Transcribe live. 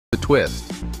The twist: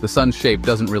 the sun's shape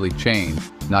doesn't really change,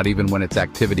 not even when its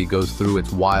activity goes through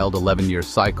its wild 11-year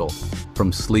cycle,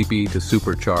 from sleepy to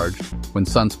supercharged, when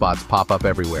sunspots pop up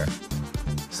everywhere.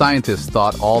 Scientists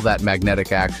thought all that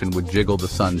magnetic action would jiggle the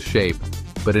sun's shape,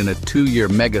 but in a 2-year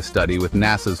mega-study with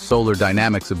NASA's Solar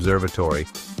Dynamics Observatory,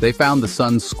 they found the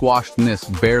sun's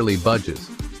squashedness barely budges.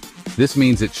 This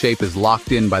means its shape is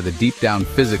locked in by the deep-down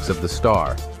physics of the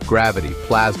star: gravity,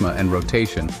 plasma, and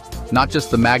rotation, not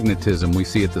just the magnetism we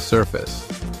see at the surface.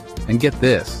 And get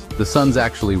this, the sun's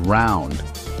actually round,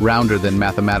 rounder than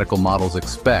mathematical models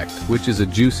expect, which is a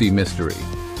juicy mystery.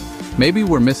 Maybe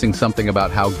we're missing something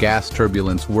about how gas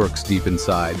turbulence works deep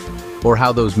inside, or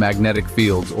how those magnetic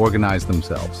fields organize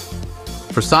themselves.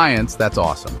 For science, that's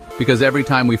awesome, because every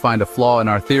time we find a flaw in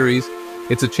our theories,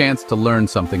 it's a chance to learn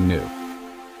something new.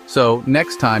 So,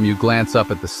 next time you glance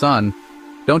up at the sun,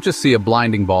 don't just see a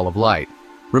blinding ball of light.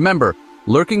 Remember,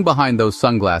 lurking behind those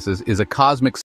sunglasses is a cosmic